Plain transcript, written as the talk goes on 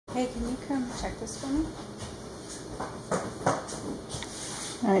check this for me?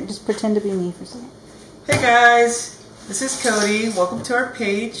 Alright, just pretend to be me for a second. Hey guys, this is Cody. Welcome to our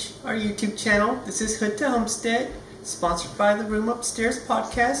page, our YouTube channel. This is Hood to Homestead, sponsored by the Room Upstairs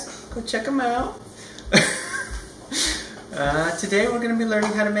podcast. Go check them out. Today we're going to be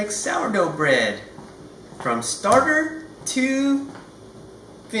learning how to make sourdough bread from starter to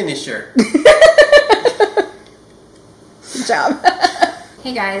finisher. Good job.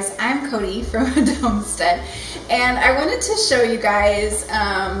 Hey guys, I'm Cody from Hood to Homestead, and I wanted to show you guys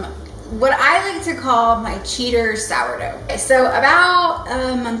what I like to call my cheater sourdough. So about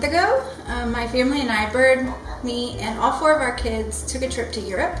a month ago, my family and I, Bird, me, and all 4 of our kids took a trip to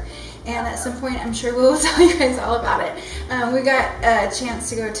Europe. And at some point, I'm sure we'll tell you guys all about it. We got a chance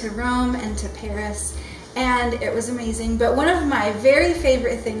to go to Rome and to Paris, and it was amazing. But one of my very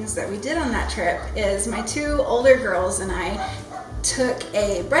favorite things that we did on that trip is my 2 older girls and I took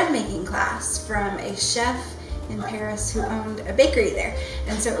a bread making class from a chef in Paris who owned a bakery there.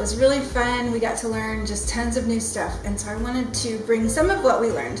 And so it was really fun. We got to learn just tons of new stuff. And so I wanted to bring some of what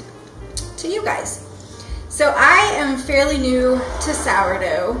we learned to you guys. So I am fairly new to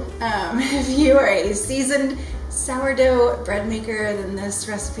sourdough. If you are a seasoned sourdough bread maker, then this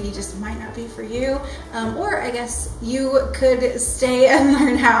recipe just might not be for you. Or I guess you could stay and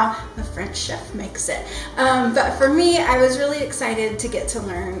learn how a French chef makes it. But for me, I was really excited to get to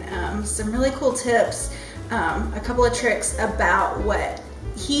learn some really cool tips, a couple of tricks about what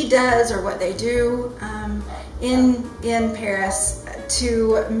he does or what they do in Paris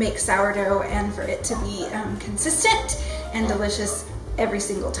to make sourdough and for it to be consistent and delicious every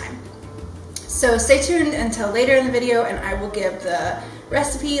single time. So stay tuned until later in the video and I will give the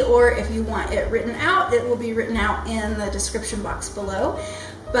recipe, or if you want it written out, it will be written out in the description box below.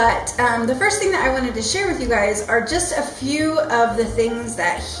 But the first thing that I wanted to share with you guys are just a few of the things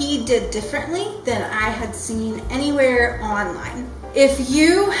that he did differently than I had seen anywhere online. If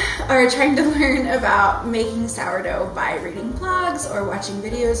you are trying to learn about making sourdough by reading blogs or watching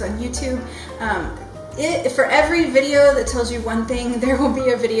videos on YouTube, for every video that tells you one thing, there will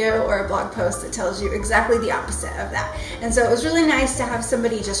be a video or a blog post that tells you exactly the opposite of that. And so it was really nice to have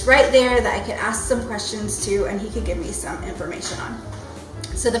somebody just right there that I could ask some questions to and he could give me some information on.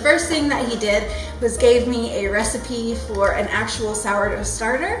 So the first thing that he did was gave me a recipe for an actual sourdough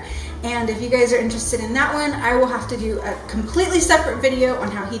starter. And if you guys are interested in that one, I will have to do a completely separate video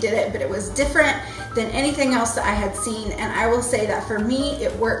on how he did it, but it was different than anything else that I had seen. And I will say that for me,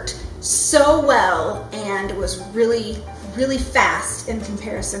 it worked so well and was really, really fast in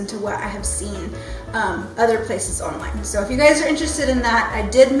comparison to what I have seen other places online. So if you guys are interested in that, I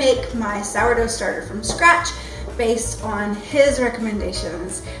did make my sourdough starter from scratch based on his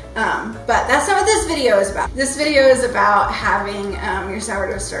recommendations, but that's not what this video is about. This video is about having your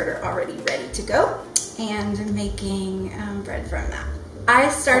sourdough starter already ready to go and making bread from that. I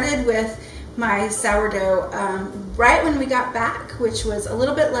started with my sourdough right when we got back, which was a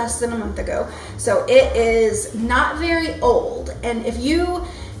little bit less than a month ago. So it is not very old, and if you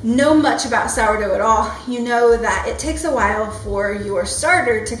know much about sourdough at all, you know that it takes a while for your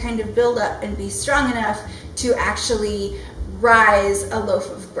starter to kind of build up and be strong enough to actually rise a loaf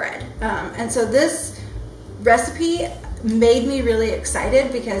of bread. And so this recipe made me really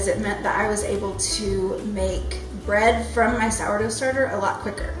excited because it meant that I was able to make bread from my sourdough starter a lot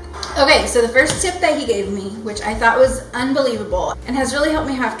quicker. Okay, so the first tip that he gave me, which I thought was unbelievable and has really helped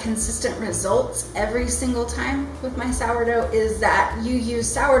me have consistent results every single time with my sourdough, is that you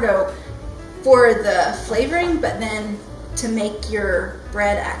use sourdough for the flavoring, but then to make your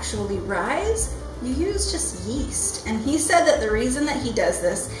bread actually rise, you use just yeast. And he said that the reason that he does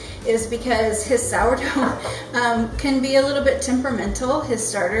this is because his sourdough can be a little bit temperamental, his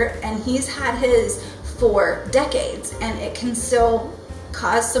starter, and he's had his for decades and it can still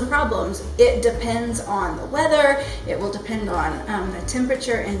cause some problems. It depends on the weather, it will depend on the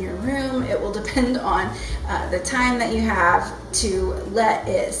temperature in your room, it will depend on the time that you have to let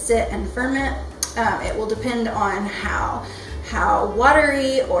it sit and ferment, it will depend on how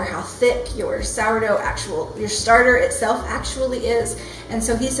watery or how thick your your starter itself actually is. And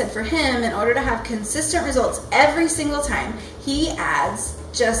so he said for him, in order to have consistent results every single time, he adds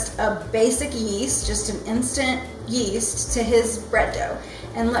just a basic yeast, just an instant yeast to his bread dough.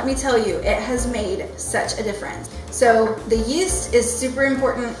 And let me tell you, it has made such a difference. So the yeast is super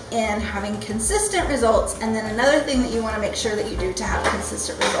important in having consistent results. And then another thing that you want to make sure that you do to have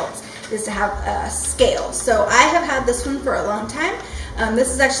consistent results is to have a scale. So I have had this one for a long time. This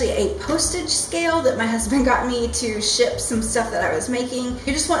is actually a postage scale that my husband got me to ship some stuff that I was making.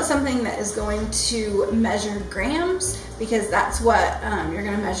 You just want something that is going to measure grams, because that's what you're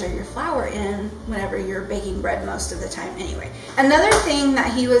going to measure your flour in whenever you're baking bread most of the time anyway. Another thing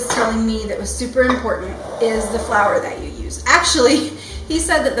that he was telling me that was super important is the flour that you use. Actually, he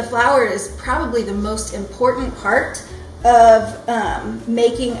said that the flour is probably the most important part of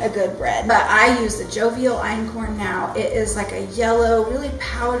making a good bread. But I use the jovial einkorn now. It is like a yellow, really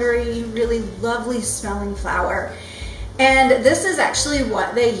powdery, really lovely smelling flour. And this is actually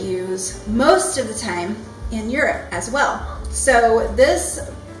what they use most of the time in Europe as well. So this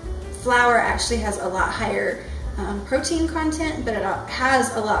flour actually has a lot higher protein content, but it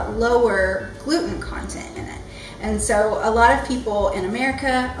has a lot lower gluten content in it. And so a lot of people in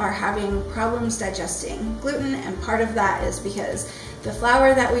America are having problems digesting gluten, and part of that is because the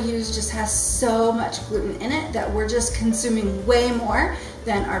flour that we use just has so much gluten in it that we're just consuming way more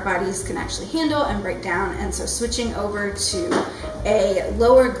than our bodies can actually handle and break down. And so switching over to a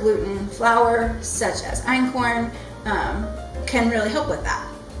lower gluten flour such as einkorn can really help with that.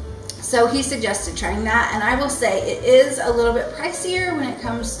 So he suggested trying that, and I will say it is a little bit pricier when it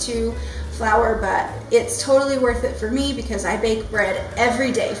comes to flour, but it's totally worth it for me because I bake bread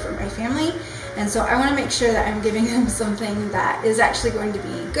every day for my family, and so I want to make sure that I'm giving them something that is actually going to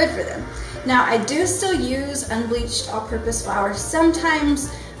be good for them. Now, I do still use unbleached all-purpose flour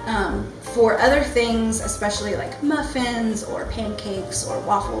sometimes for other things, especially like muffins or pancakes or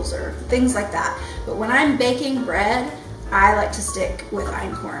waffles or things like that, but when I'm baking bread, I like to stick with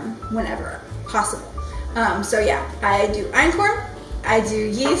einkorn whenever possible. So yeah, I do einkorn, I do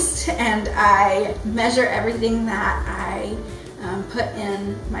yeast, and I measure everything that I put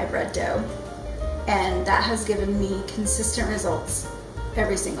in my bread dough, and that has given me consistent results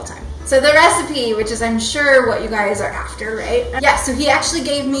every single time. So the recipe, which is I'm sure what you guys are after, right? Yeah, so he actually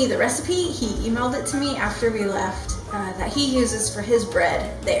gave me the recipe. He emailed it to me after we left that he uses for his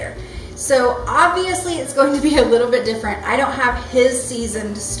bread there. So obviously it's going to be a little bit different. I don't have his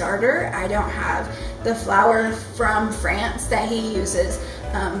seasoned starter. I don't have the flour from France that he uses.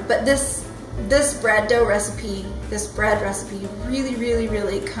 But this bread dough recipe, this bread recipe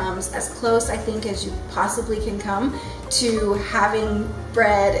really comes as close, I think, as you possibly can come to having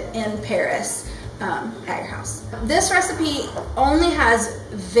bread in Paris at your house. This recipe only has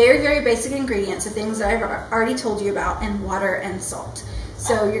very basic ingredients, the things that I've already told you about, and water and salt.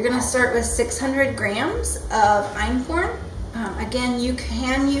 So you're gonna start with 600 grams of einkorn. Again, you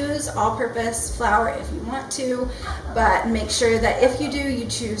can use all-purpose flour if you want to, but make sure that if you do, you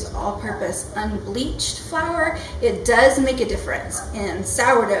choose all-purpose unbleached flour. It does make a difference in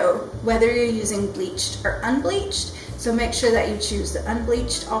sourdough, whether you're using bleached or unbleached. So make sure that you choose the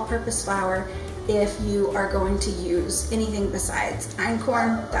unbleached all-purpose flour. If you are going to use anything besides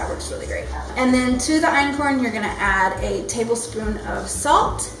einkorn, that works really great. And then to the einkorn, you're gonna add a tablespoon of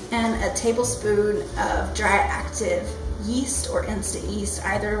salt and a tablespoon of dry active yeast or instant yeast,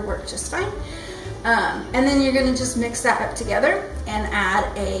 either work just fine. And then you're gonna just mix that up together and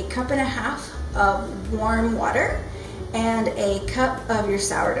add a cup and a half of warm water and a cup of your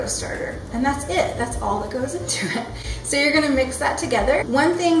sourdough starter. And that's it, that's all that goes into it. So you're gonna mix that together.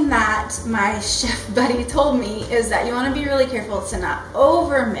 One thing that my chef buddy told me is that you wanna be really careful to not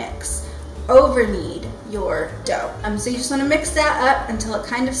over-mix, over-knead your dough. So you just wanna mix that up until it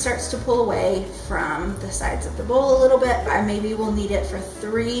kind of starts to pull away from the sides of the bowl a little bit. I maybe will knead it for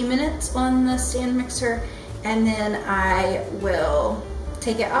 3 minutes on the stand mixer, and then I will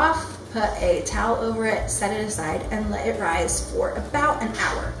take it off, put a towel over it, set it aside, and let it rise for about an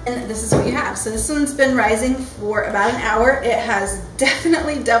hour. And this is what you have. So this one's been rising for about an hour. It has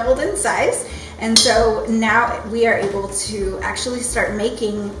definitely doubled in size. And so now we are able to actually start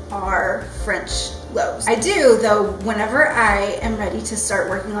making our French loaves. I do, though, whenever I am ready to start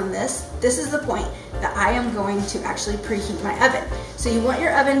working on this, this is the point that I am going to actually preheat my oven. So you want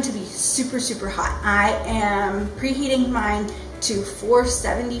your oven to be super hot. I am preheating mine to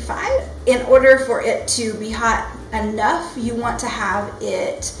 475. In order for it to be hot enough, you want to have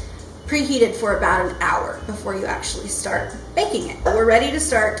it preheated for about an hour before you actually start baking it. We're ready to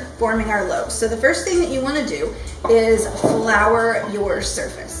start forming our loaves. So the first thing that you want to do is flour your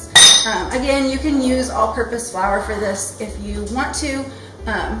surface. Again, you can use all-purpose flour for this if you want to.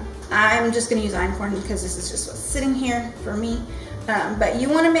 I'm just going to use einkorn because this is just what's sitting here for me. But you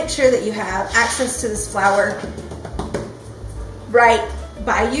want to make sure that you have access to this flour right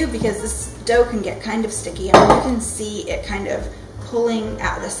by you, because this dough can get kind of sticky, and you can see it kind of pulling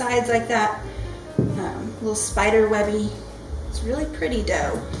out the sides like that. Little spider webby. It's really pretty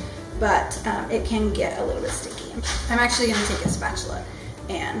dough. but it can get a little bit sticky. I'm actually going to take a spatula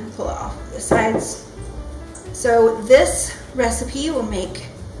and pull it off the sides. So this recipe will make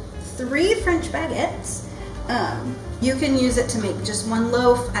 3 French baguettes. You can use it to make just 1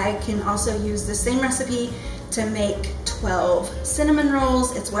 loaf. I can also use the same recipe to make 12 cinnamon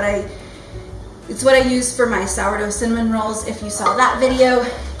rolls. It's what I use for my sourdough cinnamon rolls. If you saw that video,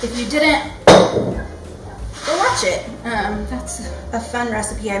 if you didn't, go watch it. That's a fun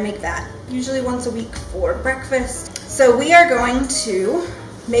recipe. I make that usually once a week for breakfast. So we are going to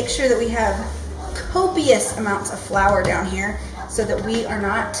make sure that we have copious amounts of flour down here so that we are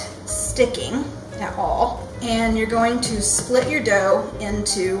not sticking at all. And you're going to split your dough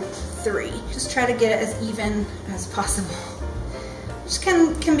into 3. Just try to get it as even as possible. Which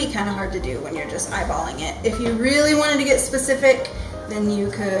can be kind of hard to do when you're just eyeballing it. If you really wanted to get specific, then you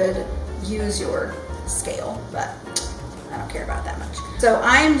could use your scale, but I don't care about that much. So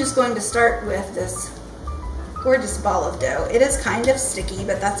I am just going to start with this gorgeous ball of dough. It is kind of sticky,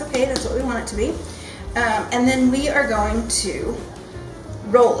 but that's okay. That's what we want it to be. And then we are going to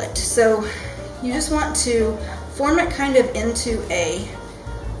roll it. So you just want to form it kind of into a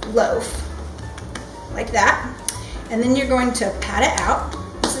loaf, like that. And then you're going to pat it out.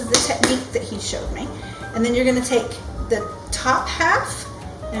 This is the technique that he showed me. And then you're going to take the top half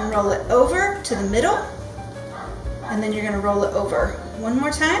and roll it over to the middle. And then you're going to roll it over one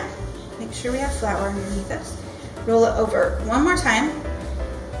more time. Make sure we have flour underneath us. Roll it over one more time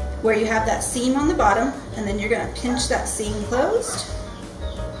where you have that seam on the bottom. And then you're going to pinch that seam closed.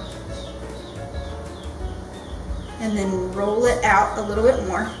 And then roll it out a little bit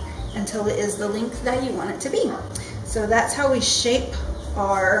more until it is the length that you want it to be. So that's how we shape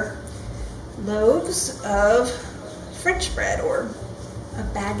our loaves of French bread or a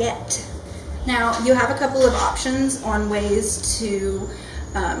baguette. Now you have a couple of options on ways to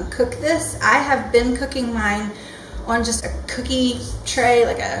cook this. I have been cooking mine on just a cookie tray,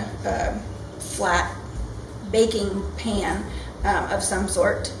 like a flat baking pan of some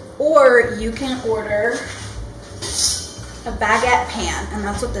sort, or you can order a baguette pan, and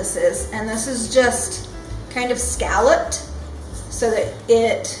that's what this is. And this is just kind of scalloped so that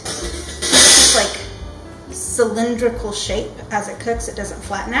it's like cylindrical shape as it cooks. It doesn't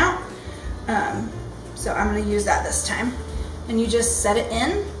flatten out. So I'm going to use that this time. And you just set it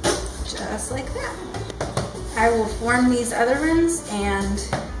in just like that. I will form these other ones and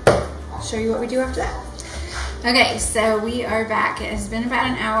show you what we do after that. Okay, so we are back. It has been about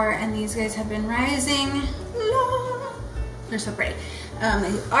an hour and these guys have been rising. They're so pretty.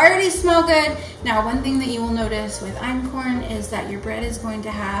 They already smell good. Now, one thing that you will notice with einkorn is that your bread is going to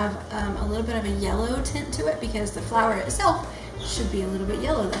have a little bit of a yellow tint to it because the flour itself should be a little bit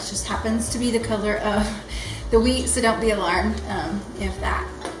yellow. That just happens to be the color of the wheat, so don't be alarmed if that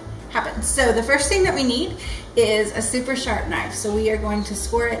happens. So the first thing that we need is a super sharp knife. So we are going to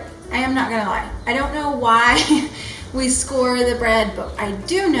score it. I am not gonna lie, I don't know why we score the bread, but I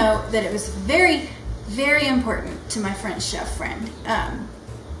do know that it was very, very important to my French chef friend.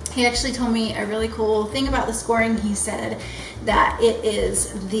 He actually told me a really cool thing about the scoring. He said that it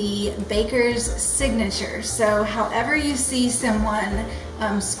is the baker's signature. So however you see someone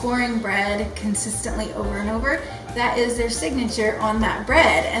scoring bread consistently over and over, that is their signature on that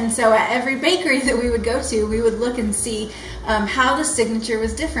bread. And so at every bakery that we would go to, we would look and see how the signature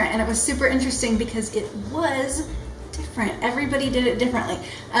was different. And it was super interesting because it was different. Everybody did it differently.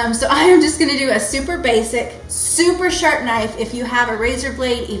 So I am just going to do a super basic, super sharp knife. If you have a razor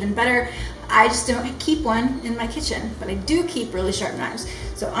blade, even better. I just don't keep one in my kitchen, but I do keep really sharp knives.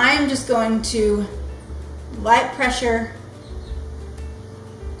 So I am just going to light pressure,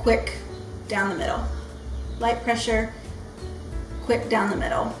 quick down the middle. Light pressure, quick down the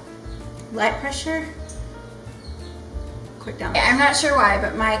middle. Light pressure, quick down the middle. I'm not sure why,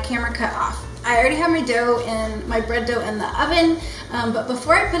 but my camera cut off. I already have my bread dough in the oven, but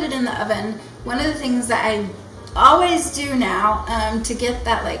before I put it in the oven, one of the things that I always do now to get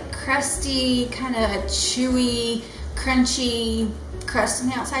that like crusty, kind of chewy, crunchy crust on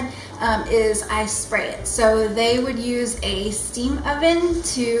the outside is I spray it. So they would use a steam oven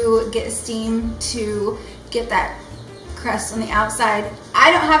to get steam to get that crust on the outside.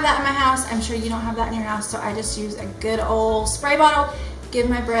 I don't have that in my house. I'm sure you don't have that in your house, so I just use a good old spray bottle, give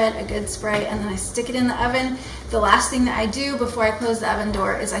my bread a good spray, and then I stick it in the oven. The last thing that I do before I close the oven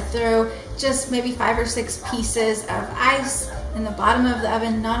door is I throw just maybe 5 or 6 pieces of ice in the bottom of the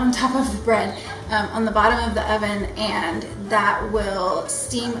oven, not on top of the bread, on the bottom of the oven, and that will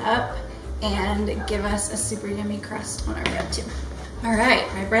steam up and give us a super yummy crust on our bread too. All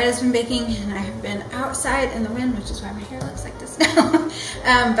right, my bread has been baking and I have been outside in the wind, which is why my hair looks like this now.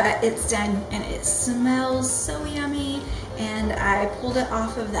 But it's done and it smells so yummy. And I pulled it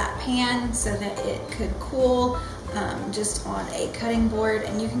off of that pan so that it could cool just on a cutting board,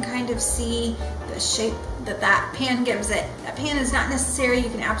 and you can kind of see the shape that pan gives it. A pan is not necessary, you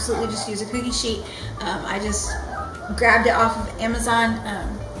can absolutely just use a cookie sheet. I just grabbed it off of Amazon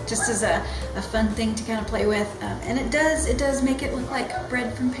just as a fun thing to kind of play with, and it does make it look like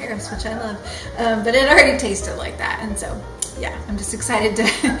bread from Paris, which I love, but it already tasted like that, and so yeah, I'm just excited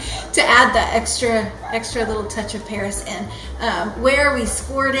to add the extra little touch of Paris in. Where we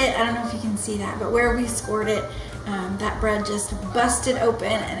scored it, I don't know if you can see that, but where we scored it, that bread just busted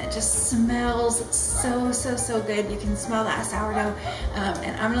open and it just smells so good. You can smell that sourdough,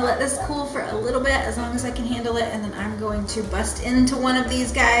 and I'm gonna let this cool for a little bit, as long as I can handle it, and then I'm going to bust into one of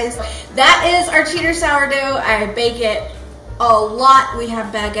these guys. That is our cheater sourdough. I bake it a lot. We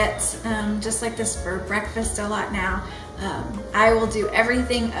have baguettes just like this for breakfast a lot now. I will do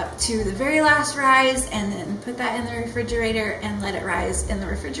everything up to the very last rise and then put that in the refrigerator and let it rise in the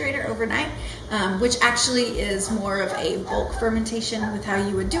refrigerator overnight, which actually is more of a bulk fermentation with how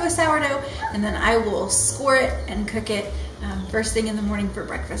you would do a sourdough, and then I will score it and cook it first thing in the morning for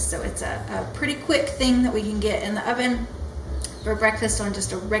breakfast. So it's a pretty quick thing that we can get in the oven for breakfast on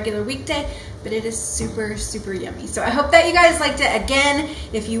just a regular weekday, but it is super yummy. So I hope that you guys liked it. Again,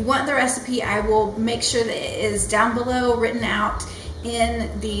 if you want the recipe, I will make sure that it is down below, written out in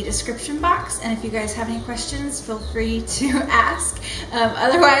the description box, and if you guys have any questions, feel free to ask.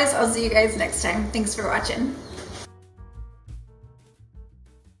 Otherwise, I'll see you guys next time. Thanks for watching.